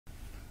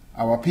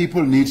Our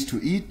people need to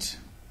eat.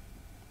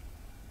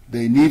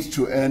 They need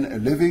to earn a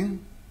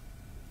living.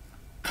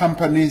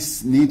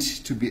 Companies need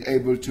to be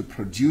able to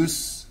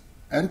produce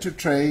and to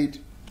trade.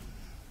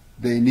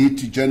 They need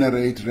to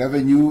generate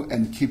revenue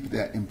and keep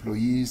their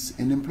employees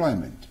in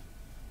employment.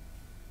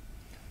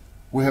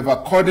 We have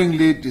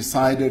accordingly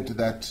decided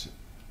that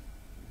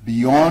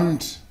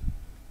beyond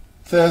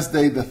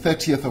Thursday, the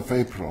 30th of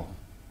April,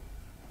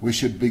 we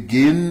should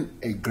begin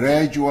a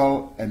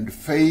gradual and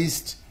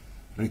phased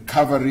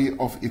recovery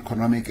of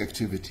economic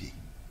activity.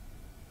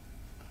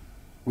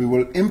 We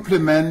will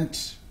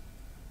implement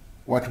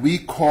what we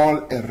call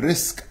a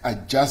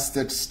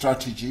risk-adjusted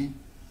strategy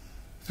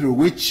through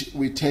which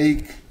we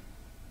take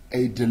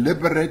a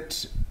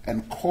deliberate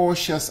and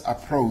cautious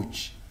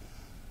approach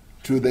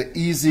to the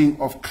easing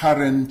of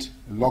current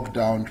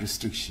lockdown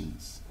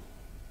restrictions.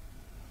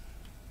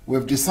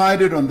 We've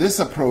decided on this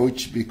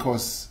approach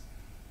because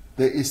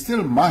there is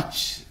still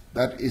much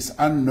that is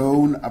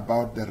unknown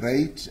about the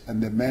rate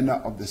and the manner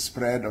of the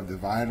spread of the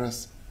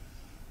virus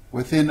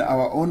within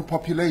our own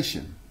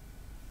population.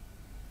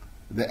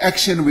 The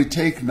action we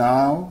take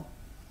now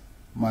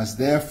must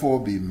therefore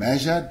be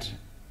measured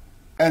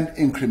and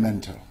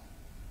incremental.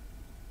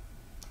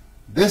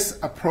 This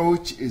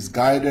approach is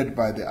guided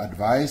by the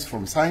advice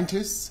from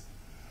scientists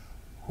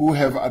who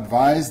have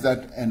advised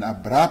that an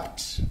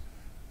abrupt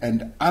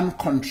and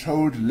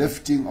uncontrolled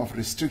lifting of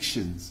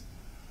restrictions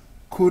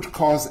could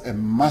cause a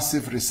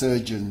massive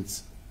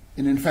resurgence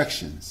in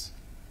infections.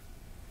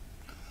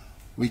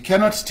 We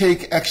cannot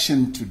take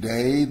action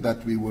today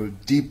that we will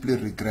deeply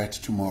regret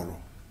tomorrow.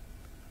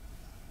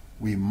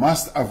 We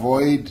must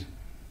avoid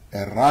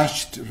a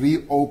rushed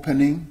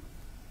reopening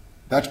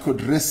that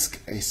could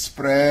risk a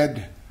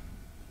spread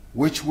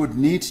which would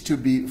need to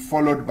be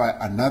followed by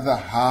another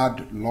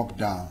hard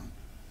lockdown,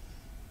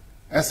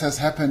 as has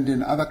happened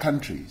in other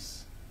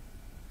countries.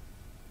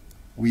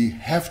 We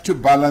have to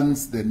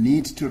balance the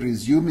need to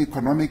resume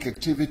economic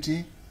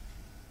activity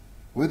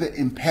with the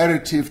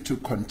imperative to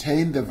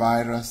contain the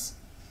virus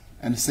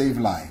and save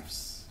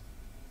lives.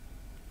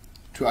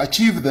 To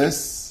achieve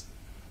this,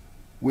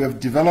 we have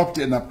developed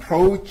an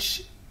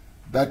approach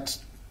that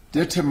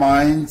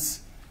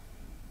determines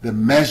the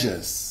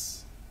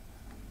measures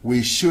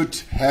we should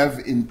have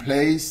in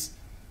place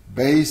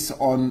based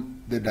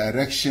on the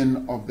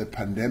direction of the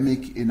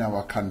pandemic in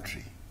our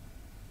country.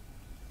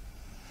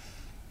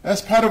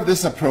 As part of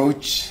this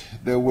approach,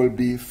 there will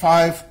be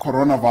 5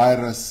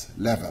 coronavirus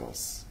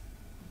levels.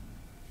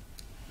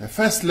 The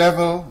first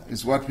level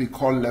is what we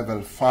call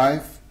level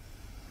 5,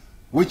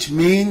 which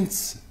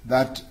means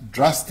that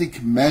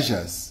drastic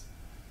measures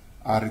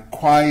are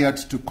required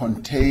to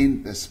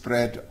contain the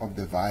spread of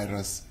the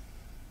virus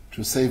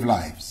to save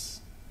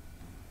lives.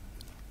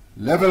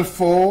 Level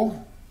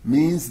 4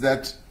 means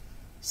that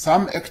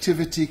some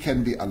activity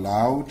can be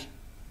allowed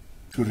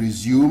to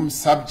resume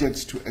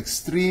subject to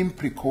extreme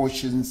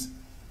precautions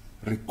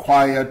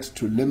required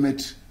to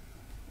limit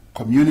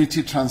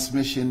community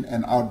transmission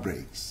and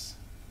outbreaks.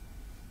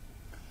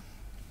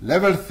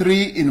 Level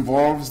 3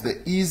 involves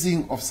the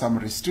easing of some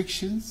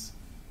restrictions,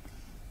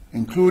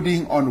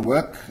 including on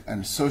work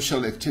and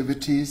social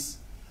activities,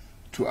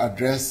 to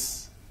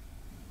address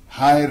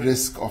high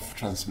risk of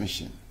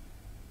transmission.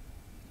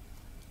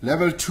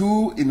 Level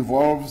 2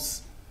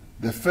 involves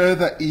the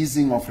further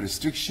easing of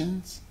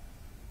restrictions,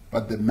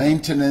 but the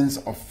maintenance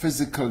of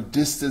physical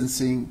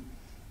distancing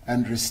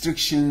and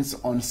restrictions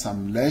on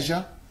some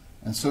leisure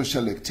and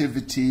social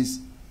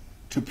activities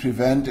to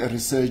prevent a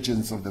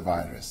resurgence of the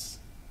virus.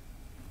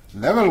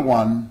 Level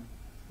 1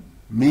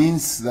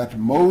 means that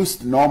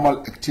most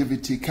normal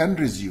activity can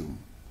resume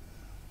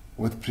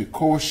with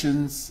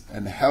precautions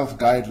and health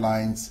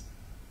guidelines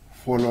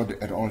followed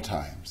at all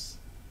times.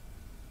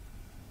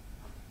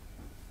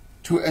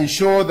 To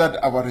ensure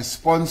that our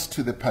response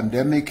to the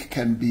pandemic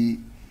can be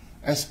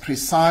as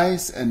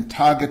precise and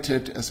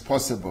targeted as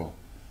possible,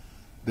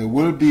 there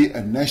will be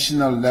a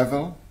national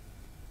level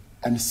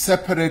and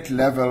separate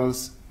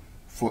levels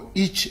for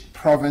each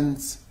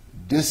province,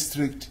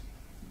 district,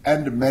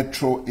 and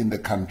metro in the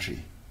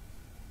country.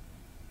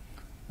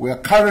 We are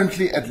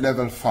currently at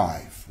level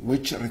 5,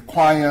 which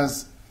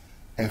requires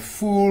a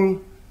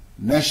full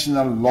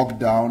national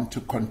lockdown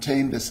to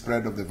contain the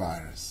spread of the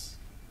virus.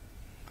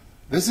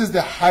 This is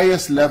the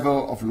highest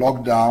level of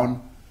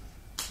lockdown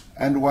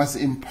and was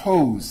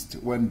imposed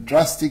when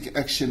drastic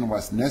action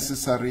was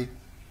necessary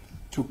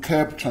to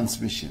curb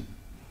transmission.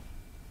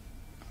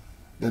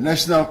 The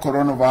National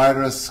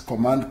Coronavirus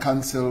Command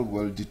Council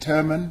will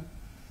determine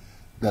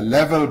the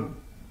level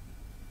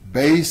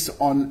based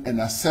on an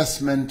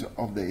assessment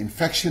of the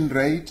infection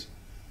rate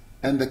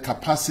and the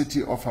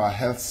capacity of our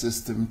health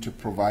system to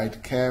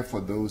provide care for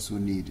those who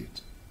need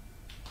it.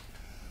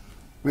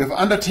 We have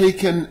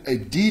undertaken a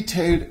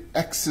detailed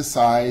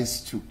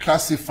exercise to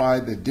classify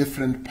the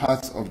different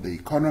parts of the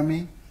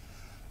economy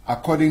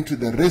according to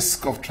the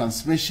risk of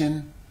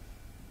transmission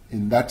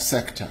in that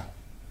sector,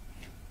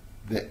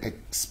 the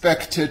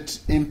expected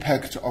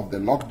impact of the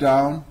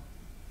lockdown,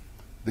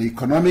 the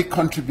economic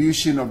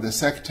contribution of the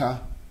sector,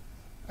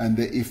 and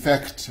the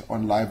effect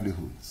on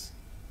livelihoods.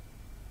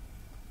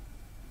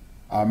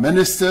 Our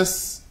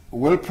ministers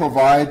will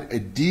provide a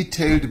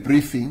detailed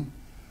briefing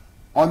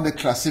on the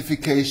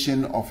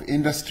classification of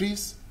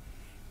industries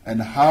and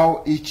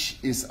how each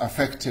is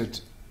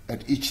affected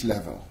at each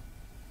level.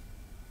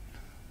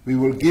 We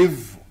will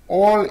give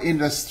all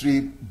industry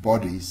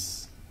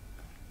bodies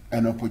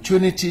an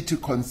opportunity to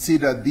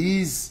consider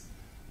these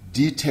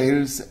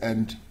details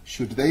and,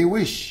 should they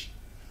wish,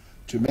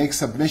 to make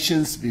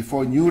submissions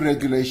before new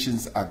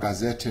regulations are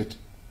gazetted,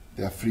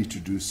 they are free to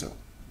do so.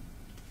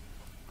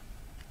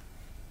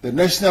 The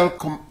National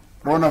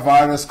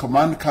Coronavirus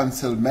Command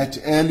Council met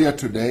earlier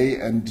today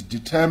and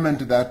determined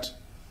that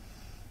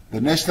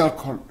the National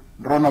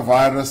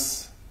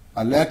Coronavirus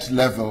Alert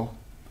level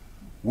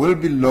will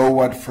be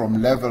lowered from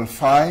level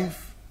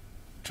 5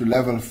 to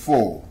level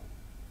 4,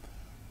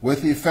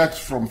 with effect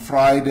from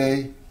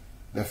Friday,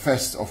 the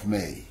 1st of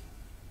May.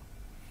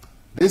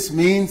 This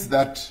means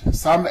that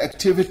some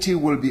activity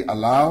will be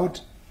allowed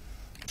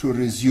to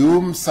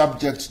resume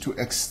subject to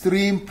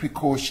extreme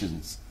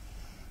precautions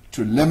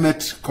to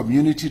limit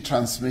community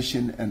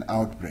transmission and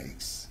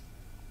outbreaks.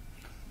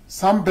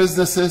 Some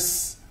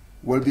businesses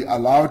will be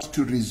allowed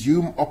to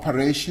resume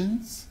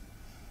operations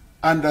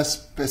under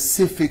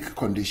specific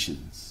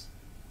conditions.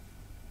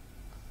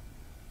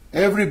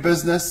 Every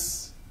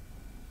business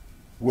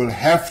will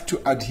have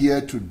to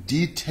adhere to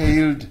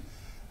detailed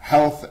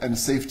health and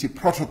safety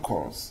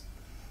protocols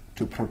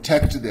to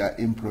protect their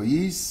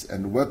employees,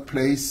 and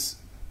workplace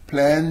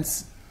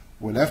plans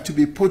will have to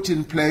be put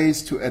in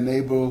place to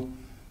enable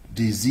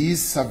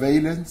disease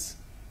surveillance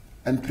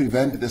and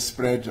prevent the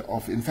spread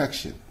of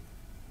infection.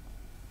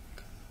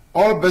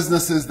 All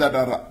businesses that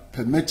are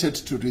permitted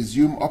to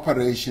resume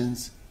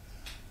operations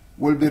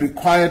will be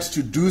required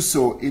to do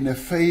so in a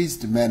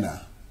phased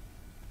manner.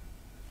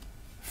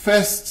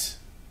 First,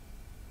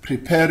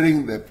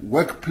 preparing the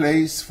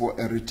workplace for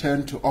a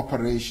return to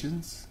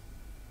operations,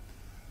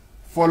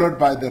 followed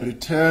by the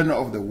return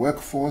of the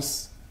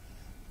workforce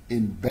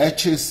in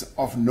batches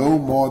of no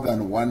more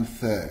than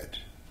 1/3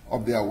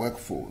 of their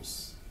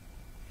workforce.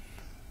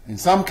 In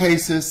some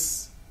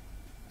cases,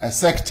 a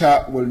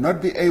sector will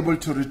not be able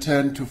to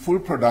return to full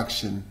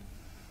production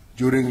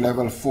during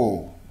level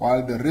 4,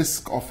 while the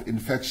risk of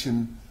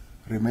infection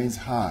remains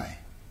high.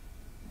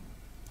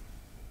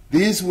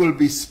 These will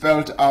be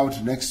spelled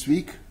out next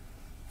week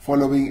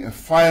following a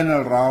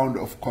final round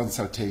of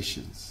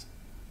consultations.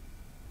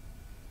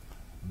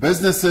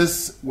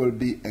 Businesses will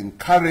be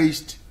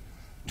encouraged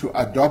to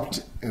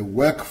adopt a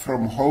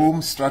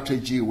work-from-home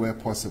strategy where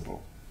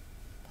possible.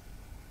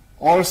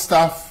 All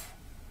staff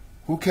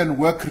who can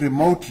work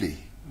remotely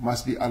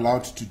must be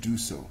allowed to do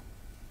so.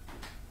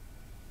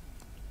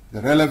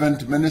 The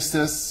relevant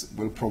ministers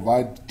will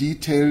provide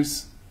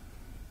details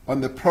on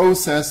the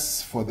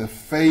process for the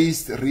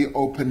phased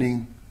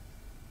reopening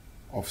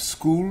of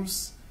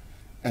schools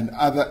and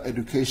other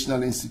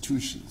educational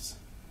institutions.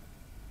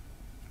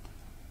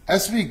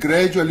 As we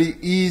gradually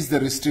ease the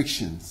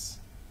restrictions,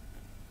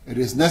 it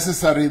is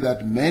necessary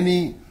that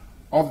many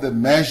of the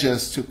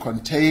measures to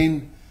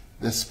contain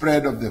the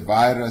spread of the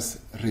virus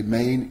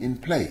remain in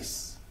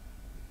place.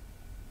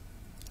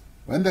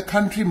 When the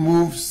country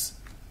moves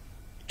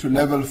to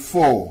level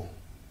 4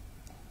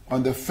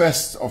 on the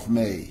 1st of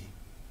May,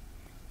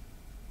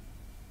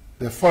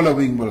 the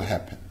following will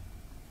happen.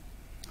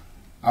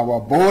 Our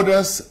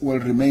borders will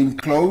remain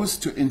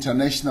closed to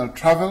international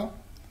travel,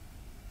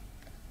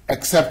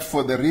 except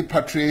for the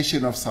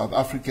repatriation of South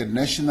African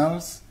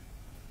nationals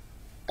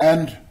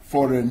and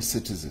foreign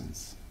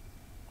citizens.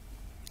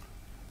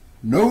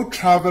 No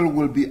travel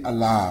will be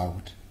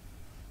allowed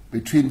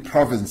between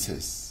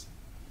provinces,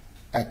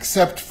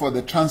 except for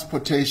the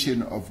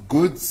transportation of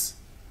goods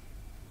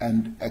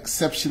and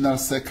exceptional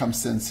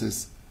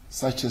circumstances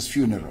such as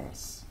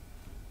funerals.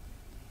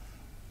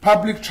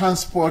 Public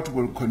transport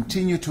will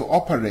continue to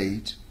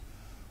operate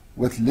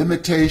with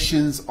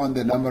limitations on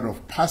the number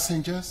of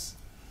passengers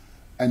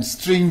and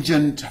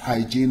stringent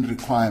hygiene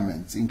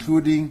requirements,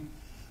 including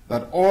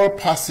that all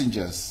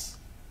passengers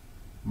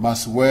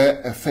must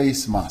wear a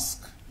face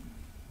mask.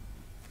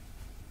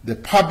 The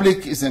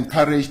public is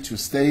encouraged to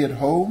stay at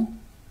home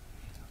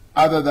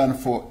other than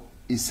for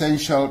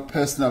essential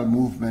personal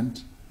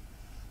movement,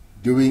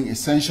 doing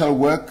essential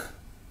work,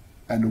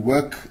 and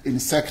work in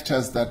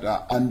sectors that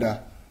are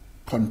under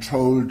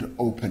controlled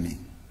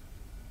opening.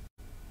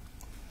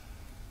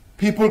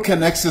 People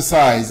can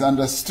exercise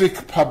under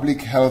strict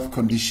public health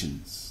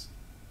conditions.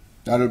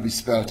 That will be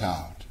spelled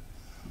out.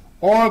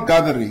 All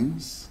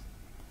gatherings,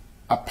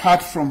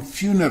 apart from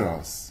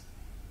funerals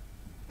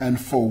and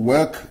for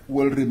work,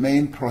 will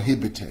remain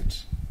prohibited.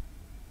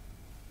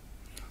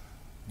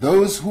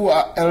 Those who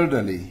are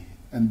elderly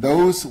and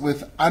those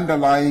with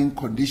underlying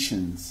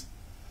conditions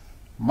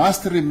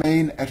must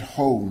remain at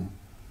home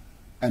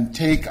and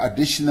take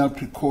additional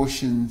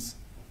precautions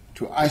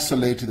to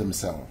isolate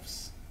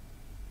themselves.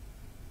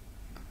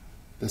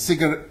 The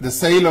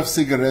sale of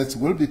cigarettes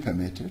will be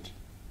permitted.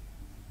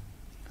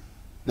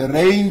 The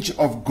range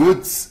of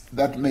goods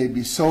that may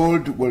be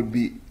sold will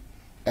be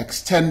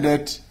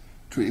extended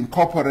to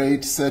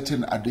incorporate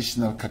certain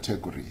additional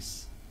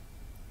categories.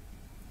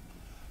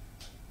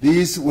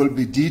 These will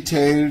be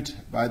detailed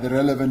by the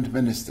relevant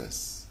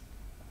ministers.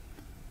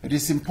 It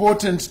is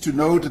important to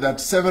note that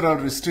several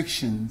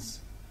restrictions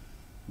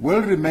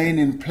will remain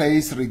in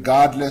place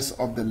regardless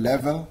of the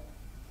level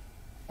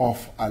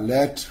of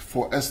alert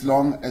for as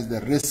long as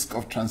the risk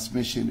of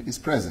transmission is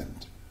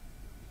present.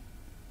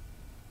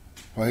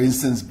 For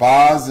instance,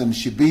 bars and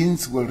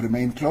shebeens will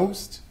remain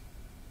closed.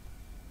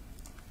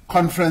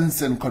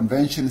 Conference and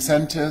convention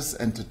centers,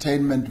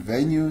 entertainment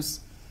venues,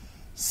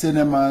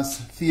 cinemas,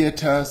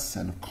 theaters,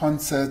 and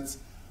concerts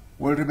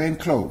will remain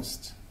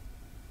closed.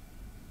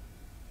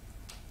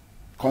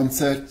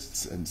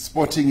 Concerts and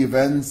sporting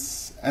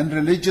events and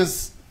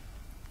religious,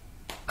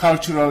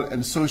 cultural,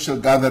 and social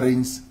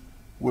gatherings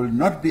will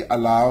not be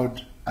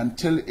allowed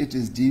until it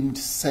is deemed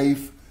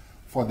safe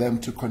for them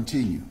to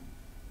continue.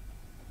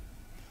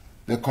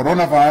 The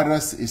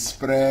coronavirus is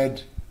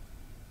spread,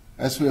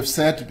 as we have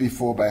said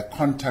before, by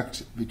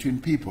contact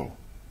between people.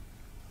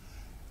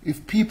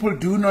 If people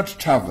do not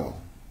travel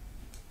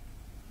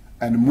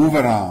and move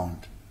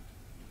around,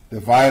 the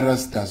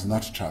virus does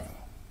not travel.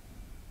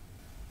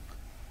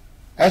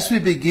 As we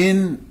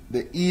begin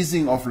the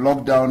easing of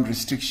lockdown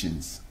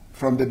restrictions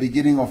from the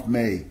beginning of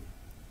May,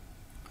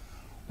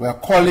 we are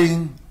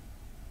calling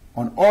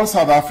on all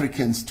South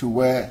Africans to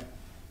wear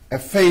a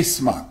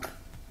face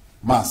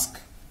mask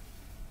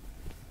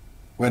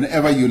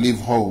whenever you leave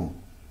home.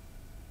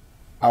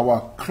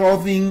 Our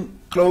clothing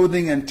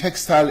and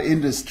textile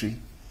industry,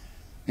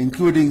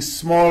 including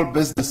small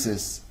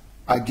businesses,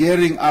 are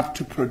gearing up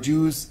to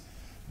produce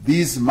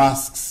these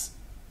masks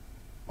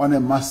on a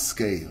mass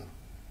scale.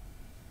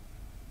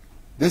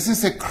 This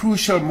is a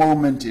crucial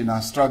moment in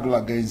our struggle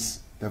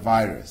against the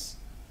virus.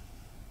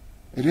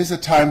 It is a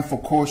time for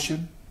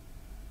caution.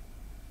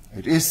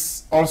 It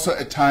is also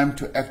a time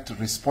to act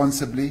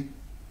responsibly,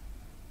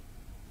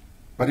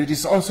 but it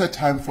is also a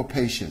time for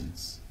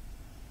patience.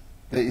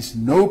 There is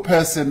no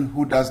person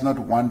who does not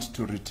want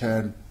to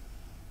return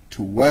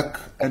to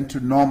work and to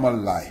normal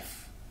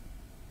life.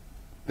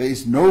 There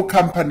is no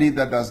company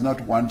that does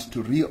not want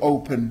to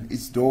reopen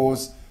its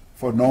doors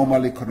for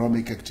normal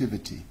economic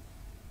activity.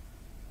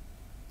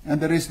 And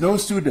there is no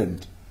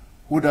student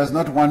who does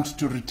not want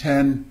to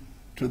return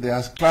to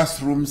their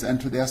classrooms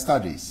and to their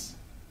studies.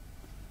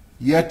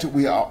 Yet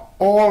we are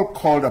all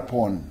called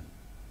upon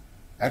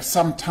at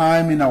some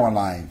time in our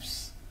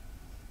lives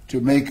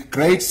to make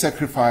great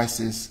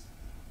sacrifices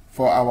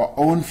for our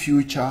own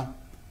future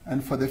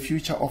and for the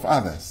future of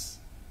others.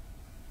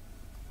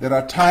 There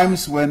are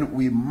times when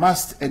we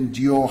must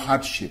endure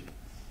hardship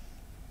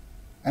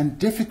and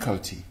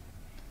difficulty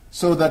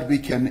so that we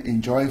can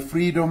enjoy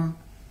freedom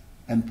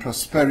and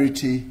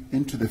prosperity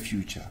into the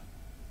future.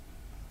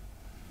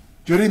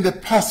 During the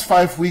past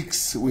 5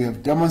 weeks, we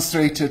have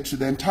demonstrated to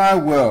the entire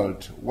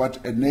world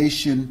what a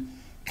nation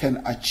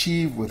can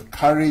achieve with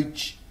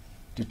courage,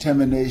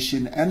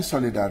 determination, and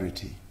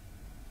solidarity.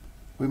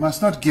 We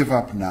must not give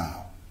up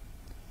now.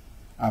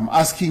 I'm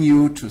asking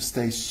you to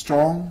stay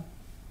strong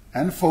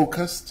and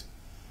focused.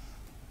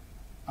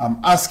 I'm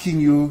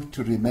asking you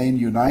to remain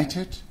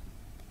united.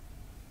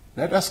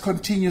 Let us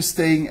continue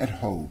staying at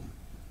home.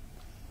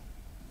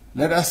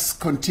 Let us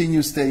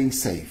continue staying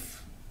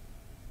safe.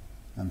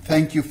 And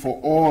thank you for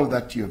all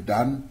that you have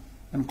done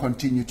and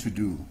continue to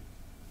do.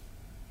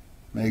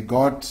 May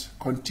God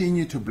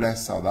continue to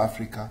bless South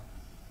Africa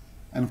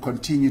and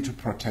continue to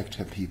protect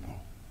her people.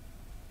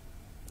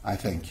 I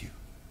thank you.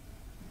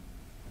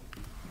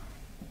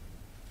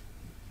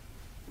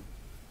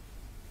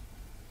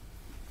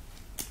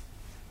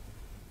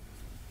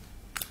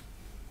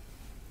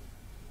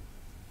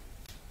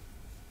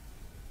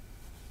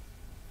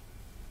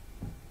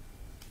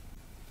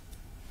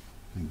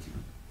 Thank you.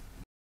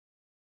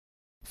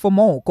 For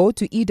more, go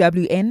to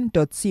ewn.co.za.